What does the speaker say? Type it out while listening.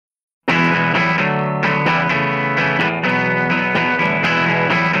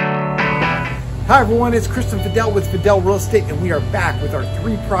Hi everyone, it's Kristen Fidel with Fidel Real Estate, and we are back with our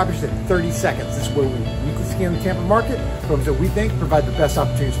 3 properties in 30 seconds. This is where we weekly scan the Tampa market, homes that we think provide the best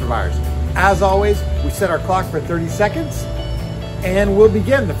opportunities for buyers. As always, we set our clock for 30 seconds, and we'll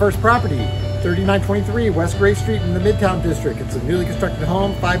begin. The first property, 3923 West Gray Street in the Midtown District. It's a newly constructed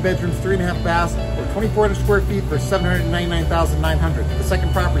home, 5 bedrooms, 3.5 baths, or 2,400 square feet for $799,900. The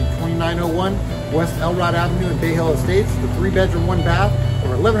second property, 2901 West Elrod Avenue in Bay Hill Estates. The 3-bedroom, 1 bath,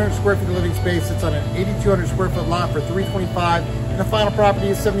 over 1,100 square feet of living space. It's on an 8,200 square foot lot for $325,000. And the final property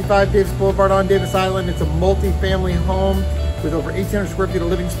is 75 Davis Boulevard on Davis Island. It's a multi-family home with over 1,800 square feet of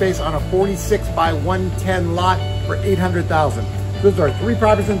living space on a 46 by 110 lot for $800,000. Those are our 3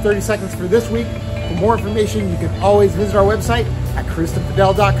 properties in 30 seconds for this week. For more information, you can always visit our website at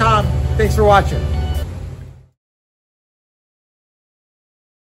KristenFidel.com. Thanks for watching.